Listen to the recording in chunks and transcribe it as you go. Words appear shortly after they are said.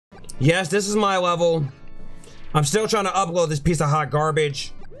Yes, this is my level. I'm still trying to upload this piece of hot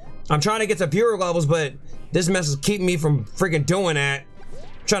garbage. I'm trying to get to viewer levels, but this mess is keeping me from freaking doing that.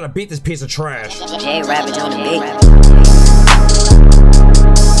 I'm trying to beat this piece of trash. Ravage on the beat.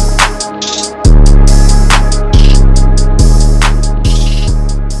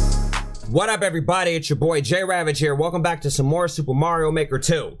 What up, everybody? It's your boy Ravage here. Welcome back to some more Super Mario Maker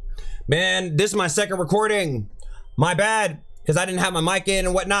 2. Man, this is my second recording. My bad, because I didn't have my mic in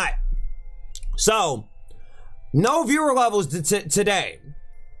and whatnot. So, no viewer levels today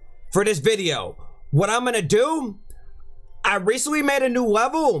for this video. What I'm gonna do, I recently made a new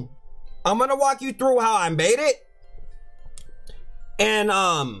level. I'm gonna walk you through how I made it and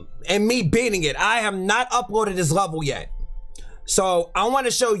me beating it. I have not uploaded this level yet. So I want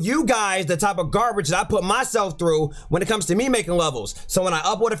to show you guys the type of garbage that I put myself through when it comes to me making levels. So when I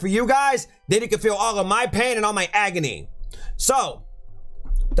upload it for you guys, then you can feel all of my pain and all my agony. So,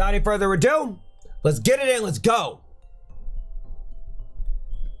 without any further ado, let's get it in, let's go.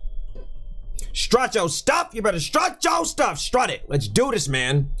 Strut your stuff, you better strut your stuff, strut it. Let's do this,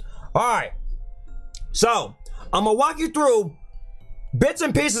 man. All right, so I'm gonna walk you through bits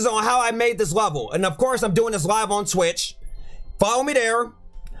and pieces on how I made this level. And of course, I'm doing this live on Twitch. Follow me there.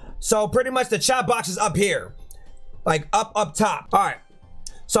 So pretty much the chat box is up here, like up top. All right,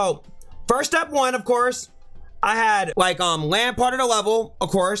 so first step one, of course, I had like land part of the level, of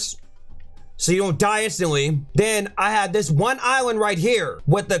course, so you don't die instantly. Then I had this one island right here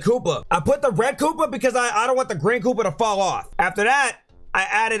with the Koopa. I put the red Koopa because I don't want the green Koopa to fall off. After that, I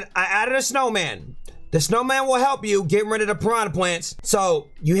added a snowman. The snowman will help you get rid of the piranha plants. So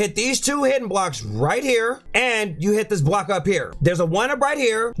you hit these two hidden blocks right here, and you hit this block up here. There's a one up right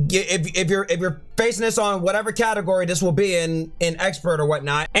here. If you're facing this on whatever category this will be in expert or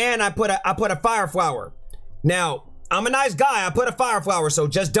whatnot. And I put a fire flower. Now I'm a nice guy. I put a fire flower, so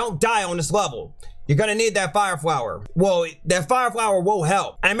just don't die on this level. You're gonna need that fire flower. Well, that fire flower will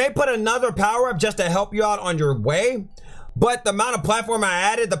help. I may put another power up just to help you out on your way. But the amount of platform I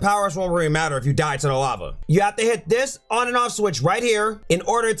added, the powers won't really matter if you die to the lava. You have to hit this on and off switch right here in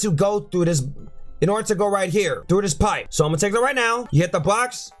order to go through this, in order to go right here, through this pipe. So I'm gonna take it right now. You hit the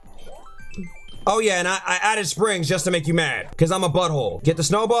blocks. Oh yeah, and I added springs just to make you mad, because I'm a butthole. Get the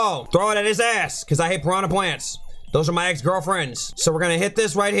snowball, throw it at his ass, because I hate piranha plants. Those are my ex-girlfriends. So we're gonna hit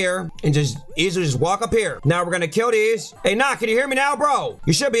this right here and just easily just walk up here. Now we're gonna kill these. Hey, Nah, can you hear me now, bro?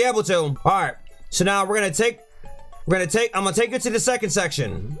 You should be able to. All right, so now I'm gonna take you to the second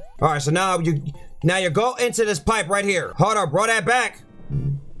section. All right, so now you go into this pipe right here. Hold up, roll that back.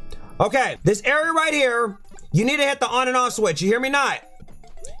 Okay, this area right here, you need to hit the on and off switch. You hear me not?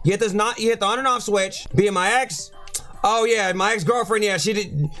 You hit the on and off switch. Being my ex. Oh yeah, my ex-girlfriend, yeah,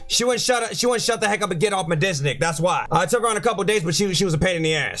 she wouldn't shut the heck up and get off my dick. That's why. I took her on a couple days, but she was a pain in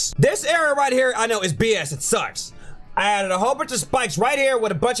the ass. This area right here, I know is BS, it sucks. I added a whole bunch of spikes right here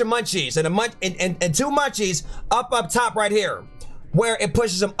with a bunch of munchies and two munchies up top right here where it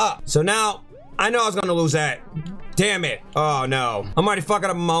pushes them up. So now I know I was gonna lose that. Damn it. Oh no. I'm already fucking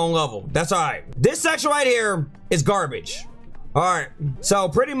up my own level. That's all right. This section right here is garbage. All right. So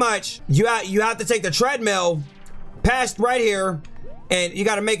pretty much you have to take the treadmill past right here and you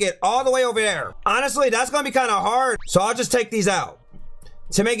got to make it all the way over there. Honestly, that's gonna be kind of hard. So I'll just take these out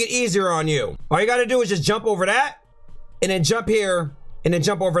to make it easier on you. All you got to do is just jump over that. And then jump here, and then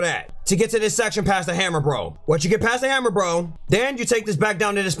jump over that to get to this section past the hammer bro. Once you get past the hammer bro, then you take this back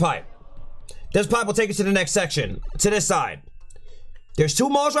down to this pipe. This pipe will take you to the next section, to this side. There's two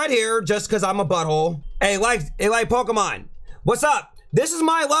moles right here, just because I'm a butthole. Hey, like Pokemon, what's up? This is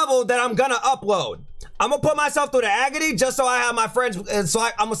my level that I'm gonna upload. I'm gonna put myself through the agony just so I have my friends, and so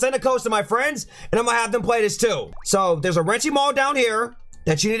I'm gonna send a codes to my friends, and I'm gonna have them play this too. So there's a wrenchy mole down here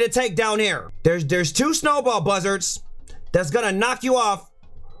that you need to take down here. There's two snowball buzzards that's gonna knock you off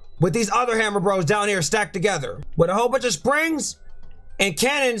with these other hammer bros down here stacked together with a whole bunch of springs and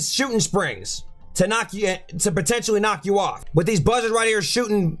cannons shooting springs to potentially knock you off with these buzzards right here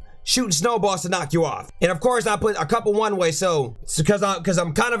shooting snowballs to knock you off. And of course I put a couple one-way, so because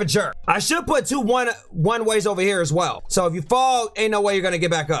I'm kind of a jerk. I should put two one-ways over here as well. So if you fall, ain't no way you're gonna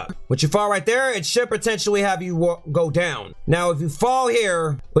get back up. But you fall right there, it should potentially have you go down. Now if you fall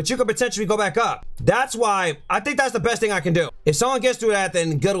here, but you could potentially go back up. That's why I think that's the best thing I can do. If someone gets through that,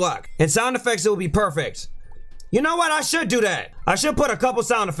 then good luck. And sound effects, it will be perfect. You know what? I should do that. I should put a couple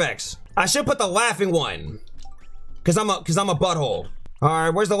sound effects. I should put the laughing one, cause I'm a butthole. All right,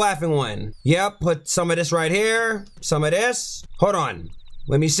 where's the laughing one? Yep, put some of this right here, some of this. Hold on,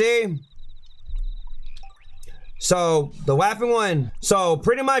 let me see. So the laughing one. So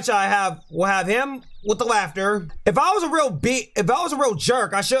pretty much we'll have him with the laughter. If I was a real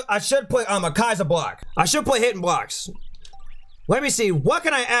jerk, I should put a Kaiser block. I should put hidden blocks. Let me see, what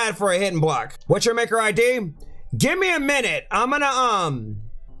can I add for a hidden block? What's your maker ID? Give me a minute. I'm gonna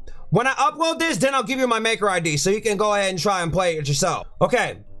when I upload this, then I'll give you my maker ID so you can go ahead and try and play it yourself.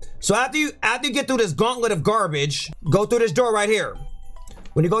 Okay. So after you get through this gauntlet of garbage, go through this door right here.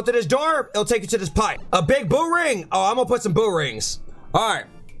 When you go through this door, it'll take you to this pipe. A big boo ring. Oh, I'm gonna put some boo rings. All right.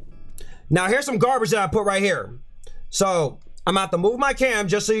 Now here's some garbage that I put right here. So I'm about to move my cam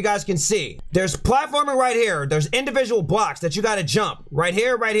just so you guys can see. There's platforming right here. There's individual blocks that you gotta jump. Right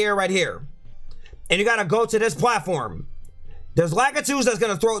here, right here, right here. And you gotta go to this platform. There's lagatus they're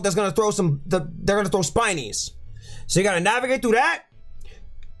gonna throw spinies. So you gotta navigate through that.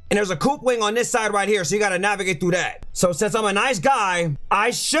 And there's a coop wing on this side right here, so you gotta navigate through that. So since I'm a nice guy,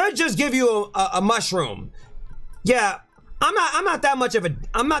 I should just give you a mushroom. Yeah, I'm not that much of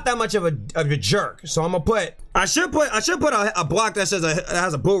a jerk. So I'm gonna put, I should put a block that says that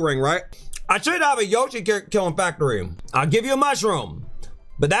has a boo ring, right? I should have a Yoshi killing factory. I'll give you a mushroom,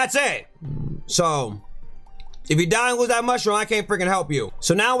 but that's it. So if you die and lose that mushroom, I can't freaking help you.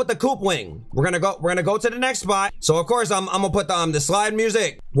 So now with the coop wing, we're gonna go to the next spot. So of course I'm gonna put the slide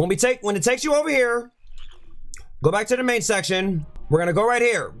music. When it takes you over here, go back to the main section. We're gonna go right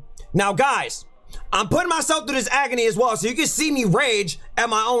here. Now guys, I'm putting myself through this agony as well, so you can see me rage at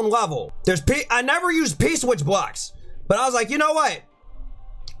my own level. I never used P-switch blocks, but I was like, you know what?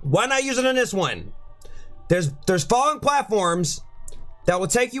 Why not use it on this one? There's falling platforms that will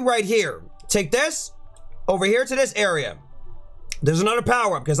take you right here. Take this over here to this area. There's another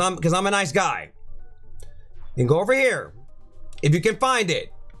power up because I'm a nice guy. You can go over here if you can find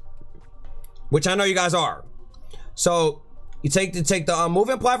it, which I know you guys are. So you take the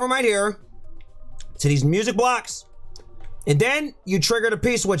moving platform right here to these music blocks, and then you trigger the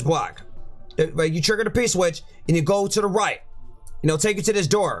P-switch block. You trigger the P-switch and you go to the right, and it'll take you to this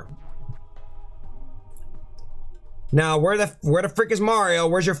door. Now where the frick is Mario?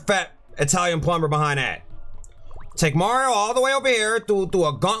 Where's your fat Italian plumber behind that? Take Mario all the way over here through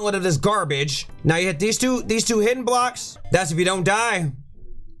a gauntlet of this garbage. Now you hit these two hidden blocks. That's if you don't die,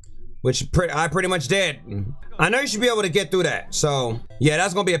 which I pretty much did. I know you should be able to get through that. So yeah,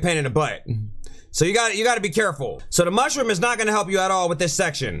 that's gonna be a pain in the butt. So you gotta be careful. So the mushroom is not gonna help you at all with this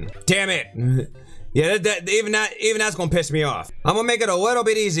section. Damn it. Yeah, even that's gonna piss me off. I'm gonna make it a little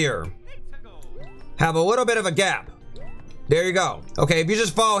bit easier. Have a little bit of a gap. There you go. Okay, if you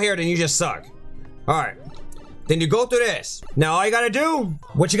just fall here, then you just suck. All right. Then you go through this. Now all you gotta do,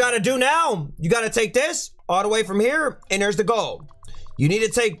 what you gotta do now, you gotta take this all the way from here, and there's the goal. You need to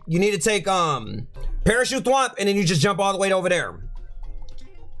take parachute thwomp, and then you just jump all the way over there.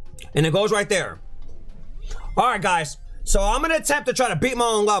 And it goes right there. All right, guys. So I'm gonna attempt to try to beat my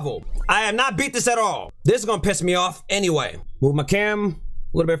own level. I have not beat this at all. This is gonna piss me off anyway. Move my cam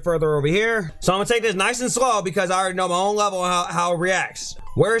a little bit further over here. So I'm gonna take this nice and slow because I already know my own level and how it reacts.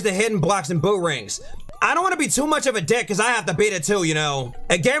 Where's the hidden blocks and boot rings? I don't want to be too much of a dick because I have to beat it too, you know.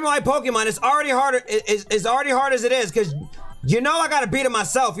 A game like Pokemon, it's already harder. It's already hard as it is because you know I gotta beat it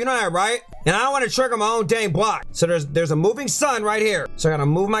myself. You know that, right? And I don't want to trigger my own dang block. So there's a moving sun right here. So I gotta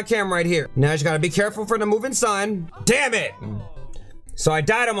move my camera right here. Now you just gotta be careful for the moving sun. Damn it! So I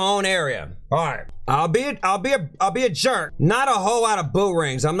died in my own area. All right, I'll be a jerk. Not a whole lot of boo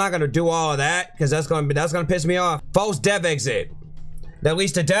rings. I'm not gonna do all of that because that's gonna piss me off. False dev exit. That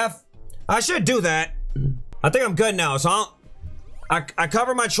leads to death. I should do that. I think I'm good now. So I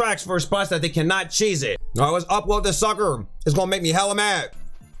cover my tracks for spots that they cannot cheese it. All right, let's upload this sucker. It's gonna make me hella mad.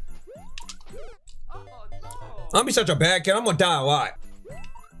 I'm gonna be such a bad kid. I'm gonna die a lot.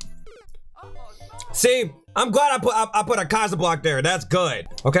 See, I'm glad I put a Kaiser block there. That's good.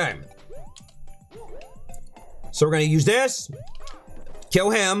 Okay. So we're gonna use this. Kill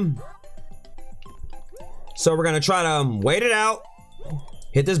him. So we're gonna try to wait it out.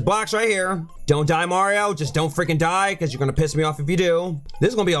 Hit this box right here. Don't die, Mario. Just don't freaking die because you're gonna piss me off if you do. This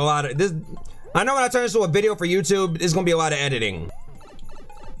is gonna be a lot of this. I know when I turn this into a video for YouTube, there's gonna be a lot of editing.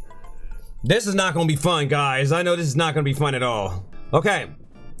 This is not gonna be fun, guys. I know this is not gonna be fun at all. Okay.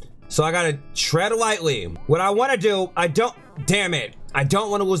 So I gotta tread lightly. What I wanna do, damn it. I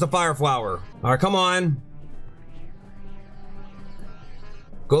don't wanna lose the fire flower. All right, come on.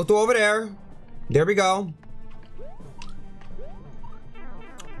 Go through over there. There we go.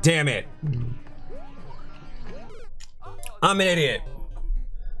 Damn it. I'm an idiot.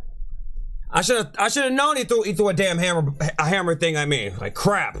 I should have known he threw a damn hammer thing at me. Like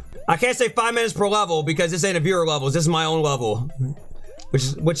crap. I can't say 5 minutes per level because this ain't a viewer level. This is my own level.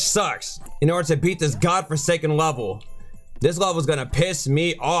 Which sucks. In order to beat this godforsaken level. This level is gonna piss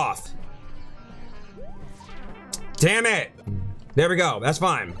me off. Damn it. There we go. That's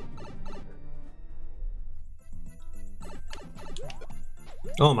fine.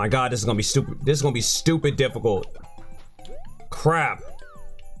 Oh my god, this is gonna be stupid. This is gonna be stupid difficult. Crap.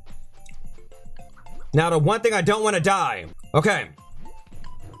 Now the one thing I don't want to die. Okay.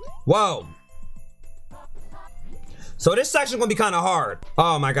 Whoa. So this section is gonna be kind of hard.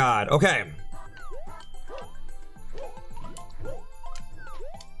 Oh my god. Okay.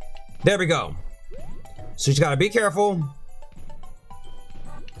 There we go. So you just gotta be careful.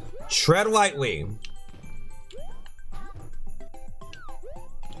 Tread lightly.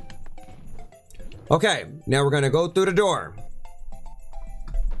 Okay, now we're gonna go through the door.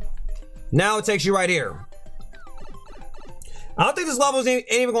 Now it takes you right here. I don't think this level ain't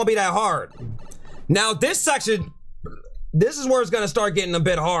even gonna be that hard. Now this section, this is where it's gonna start getting a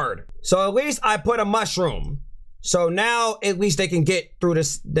bit hard. So at least I put a mushroom. So now at least they can get through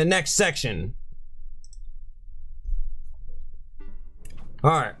the next section. All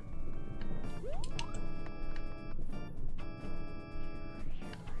right.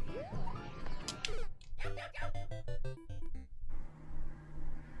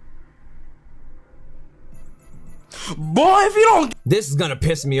 Boy, if you don't... This is gonna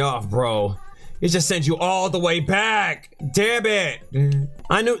piss me off, bro. It just sends you all the way back. Damn it.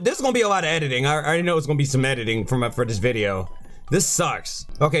 I knew this is gonna be a lot of editing. I already know it's gonna be some editing for this video. This sucks.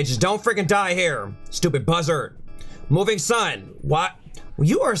 Okay, just don't freaking die here. Stupid buzzard. Moving sun. What?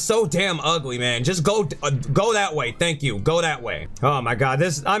 You are so damn ugly, man. Just go that way. Thank you. Go that way. Oh my god,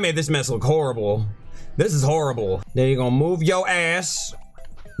 I made this mess look horrible. This is horrible. Then you're gonna move your ass.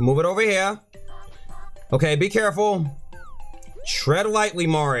 Move it over here. Okay, be careful. Tread lightly,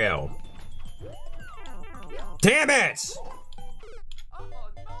 Mario. Damn it!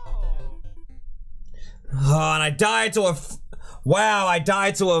 Oh, and I died to a... Wow, I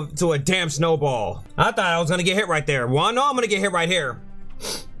died to a damn snowball. I thought I was gonna get hit right there. Well, no, I'm gonna get hit right here.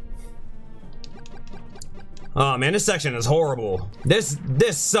 Oh man, this section is horrible. This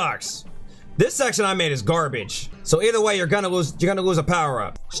sucks. This section I made is garbage. So either way, you're gonna lose a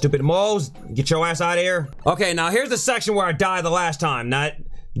power-up. Stupid moles, get your ass out of here. Okay, now here's the section where I died the last time. Now,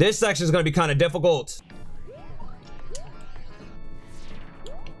 this section is gonna be kind of difficult.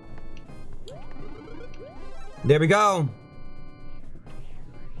 There we go.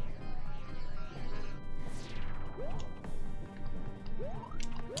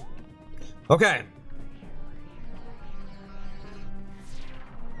 Okay.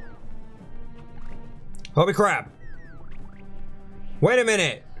 Holy crap. Wait a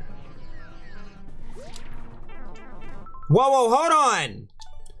minute. Whoa, hold on.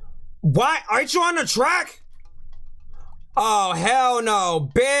 Why? Aren't you on the track? Oh, hell no.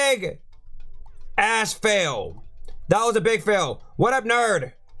 Big ass fail. That was a big fail. What up,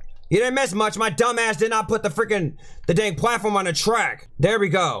 nerd? You didn't miss much. My dumb ass did not put the dang platform on the track. There we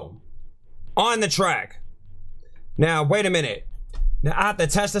go. On the track. Now, wait a minute. Now, I have to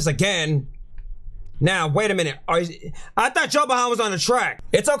test this again. Now, wait a minute. I thought Joe Behind was on the track.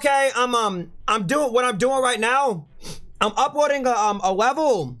 It's okay. I'm doing what I'm doing right now. I'm uploading a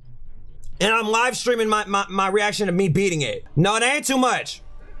level, and I'm live streaming my reaction to me beating it. No, it ain't too much.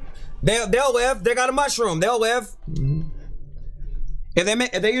 They'll live. They got a mushroom. They'll live.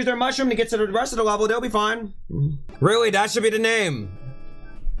 If they use their mushroom to get to the rest of the level, they'll be fine. Really, that should be the name.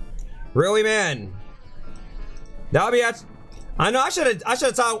 Really, man. That'll be I know I should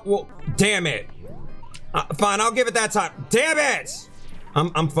have thought. Well, damn it. Fine, I'll give it that time. Damn it!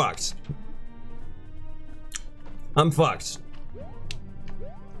 I'm fucked. I'm fucked.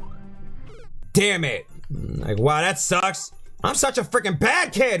 Damn it. Like, wow, that sucks. I'm such a freaking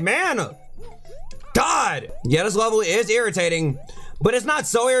bad kid, man. God. Yeah, this level is irritating, but it's not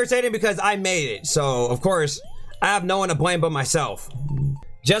so irritating because I made it. So, of course, I have no one to blame but myself.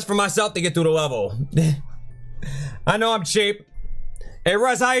 Just for myself to get through the level. I know I'm cheap. Hey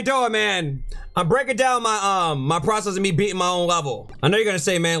Russ, how you doing, man? I'm breaking down my my process of me beating my own level. I know you're gonna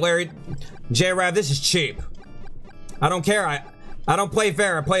say, man, Larry, J-Rav, this is cheap. I don't care. I don't play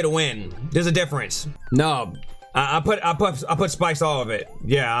fair. I play to win. There's a difference. No, I put spikes all of it.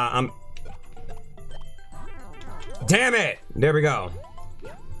 Yeah, I'm. Damn it! There we go.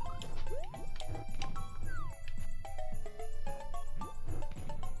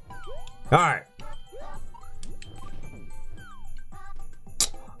 All right.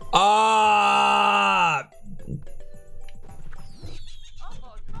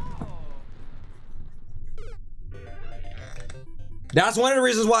 That's one of the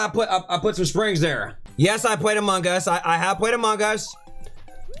reasons why I put some springs there. Yes, I played Among Us. I have played Among Us.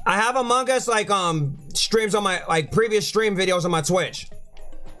 I have Among Us like streams on my previous stream videos on my Twitch,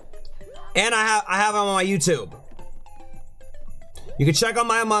 and I have them on my YouTube. You can check out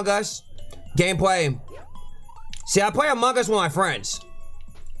my Among Us gameplay. See, I play Among Us with my friends.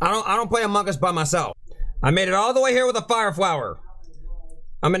 I don't play Among Us by myself. I made it all the way here with a fire flower.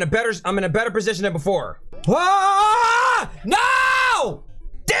 I'm in a better position than before. Ah! No!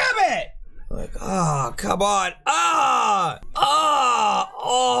 Damn it! Like, oh, come on. Oh,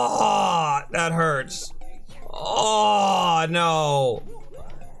 that hurts. Oh, no.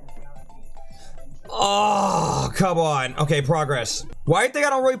 Oh, come on. Okay, progress. Why do you think I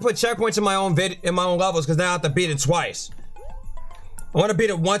don't really put checkpoints in my own levels? Because now I have to beat it twice. I want to beat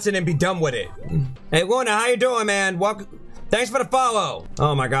it once and then be done with it. Hey, Luna, how you doing, man? Welcome. Thanks for the follow.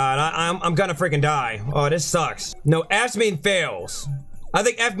 Oh my God, I'm gonna freaking die. Oh, this sucks. No, F means fails. I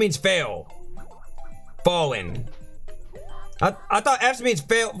think F means fail. Fallen. I thought F means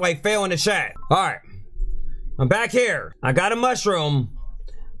fail, like fail in the chat. All right, I'm back here. I got a mushroom,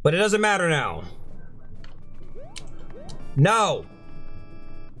 but it doesn't matter now. No.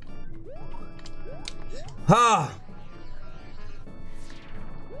 Ah.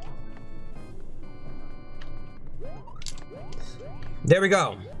 There we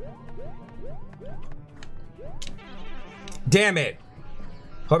go. Damn it.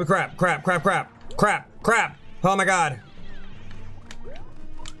 Holy crap, crap, crap, crap, crap, crap. Oh my God.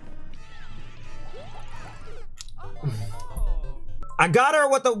 I got her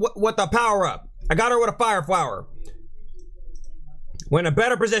with the power up. I got her with a fire flower. We're in a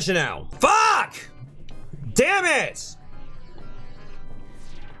better position now. Fuck! Damn it!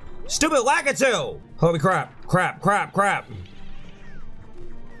 Stupid Lakitu! Holy crap, crap, crap, crap.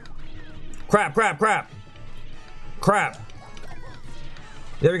 Crap, crap, crap. Crap.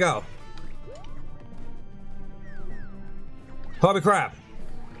 There we go. Holy crap.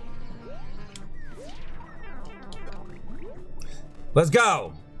 Let's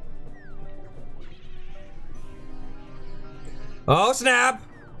go. Oh, snap.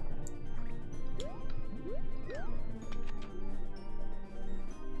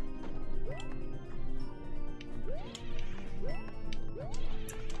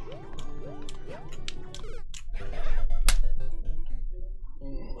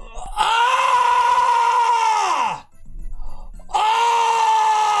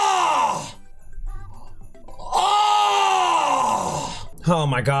 Oh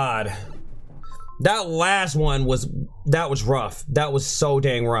my God. That last one was rough. That was so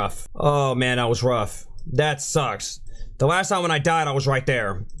dang rough. Oh man, that was rough. That sucks. The last time when I died, I was right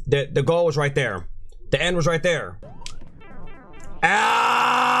there. The goal was right there. The end was right there.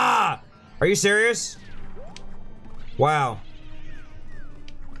 Ah! Are you serious? Wow.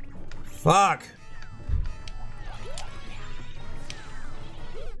 Fuck.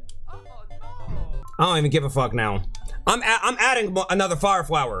 I don't even give a fuck now. I'm adding another fire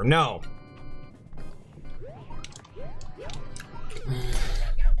flower. No.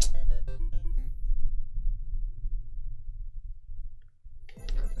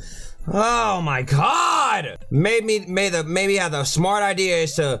 Oh my God! Maybe I had the smart idea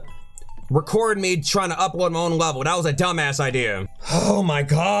is to record me trying to upload my own level. That was a dumbass idea. Oh my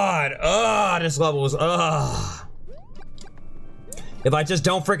God! This level was If I just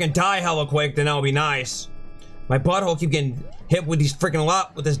don't freaking die hella quick, then that'll be nice. My butthole keep getting hit with these freaking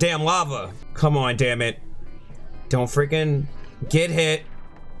with this damn lava. Come on, damn it! Don't freaking get hit.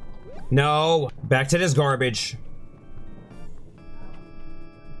 No, back to this garbage.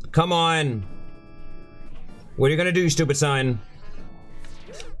 Come on. What are you gonna do, you stupid son?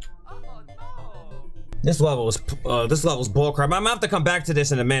 This level is bullcrap. I'm gonna have to come back to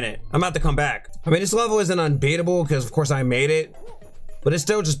this in a minute. I'm about to come back. I mean, this level isn't unbeatable because of course I made it, but it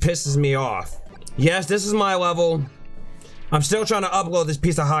still just pisses me off. Yes, this is my level. I'm still trying to upload this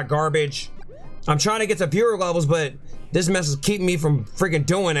piece of hot garbage. I'm trying to get to viewer levels, but this mess is keeping me from freaking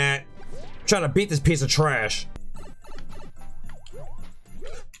doing that. I'm trying to beat this piece of trash.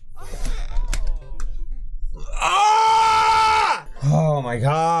 Ah! Oh my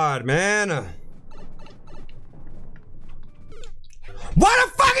God, man. Why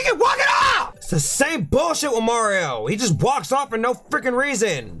the fuck are you walking off? It's the same bullshit with Mario. He just walks off for no freaking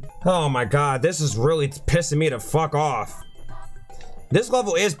reason. Oh my God, this is really pissing me the fuck off. This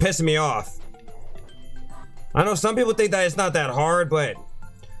level is pissing me off. I know some people think that it's not that hard, but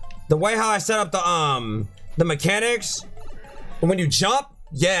the way how I set up the mechanics, when you jump,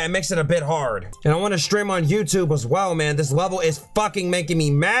 yeah, it makes it a bit hard. And I want to stream on YouTube as well, man. This level is fucking making me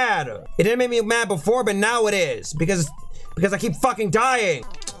mad. It didn't make me mad before, but now it is. Because I keep fucking dying.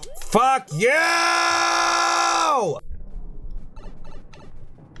 Fuck you!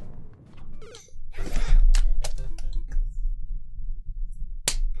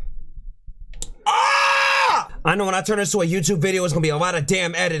 Ah! I know when I turn this into a YouTube video, it's gonna be a lot of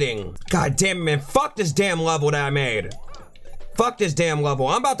damn editing. God damn it, man. Fuck this damn level that I made. Fuck this damn level.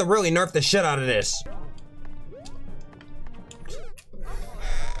 I'm about to really nerf the shit out of this.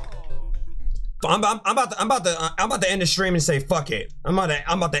 I'm about to end the stream and say fuck it. I'm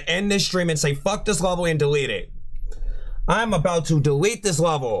about to end this stream and say fuck this level and delete it. I'm about to delete this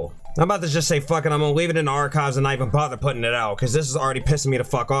level. I'm about to just say fuck it. I'm gonna leave it in the archives and not even bother putting it out because this is already pissing me the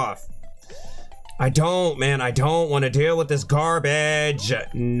fuck off. I don't want to deal with this garbage.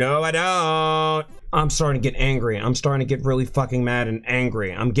 No, I don't. I'm starting to get angry. I'm starting to get really fucking mad and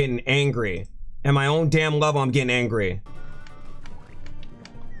angry. I'm getting angry. At my own damn level, I'm getting angry.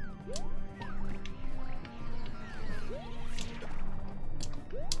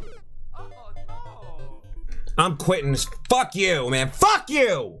 I'm quitting this. Fuck you, man. Fuck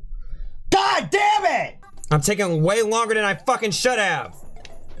you! God damn it! I'm taking way longer than I fucking should have.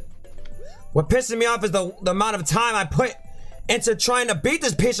 What pisses me off is the amount of time I put into trying to beat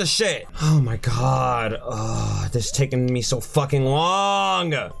this piece of shit. Oh my god. Oh, this is taking me so fucking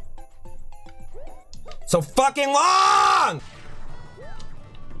long. So fucking long!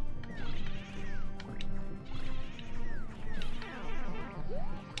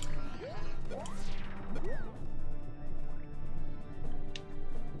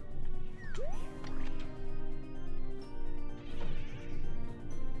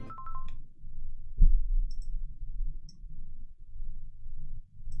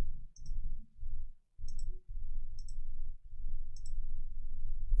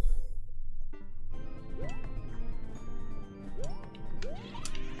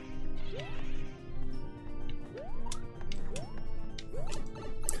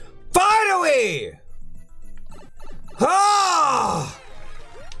 Finally! Oh!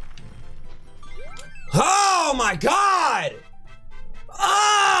 Oh my god!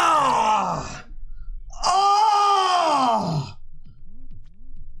 Oh! Oh!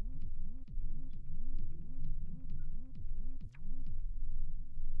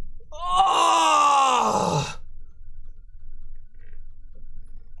 Oh!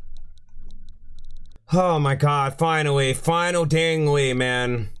 Oh my god, finally, final dingly,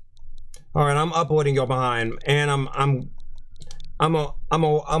 man. All right, I'm uploading your behind, and I'm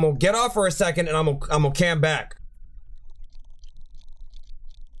gonna get off for a second, and I'm gonna cam back.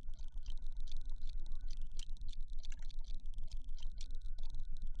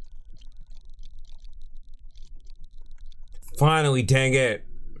 Finally, dang it!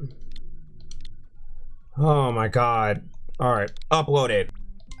 Oh my god! All right, upload it.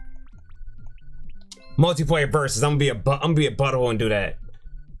 Multiplayer versus. I'm gonna be a butthole and do that.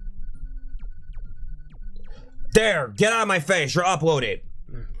 There, get out of my face. You're uploaded.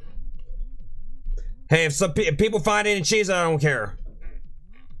 Hey, if people find any cheese, I don't care.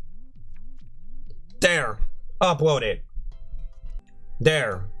 There, uploaded.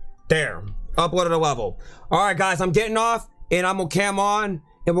 There, uploaded a level. All right, guys, I'm getting off, and I'm gonna cam on,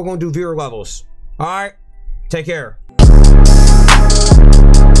 and we're gonna do viewer levels. All right, take care.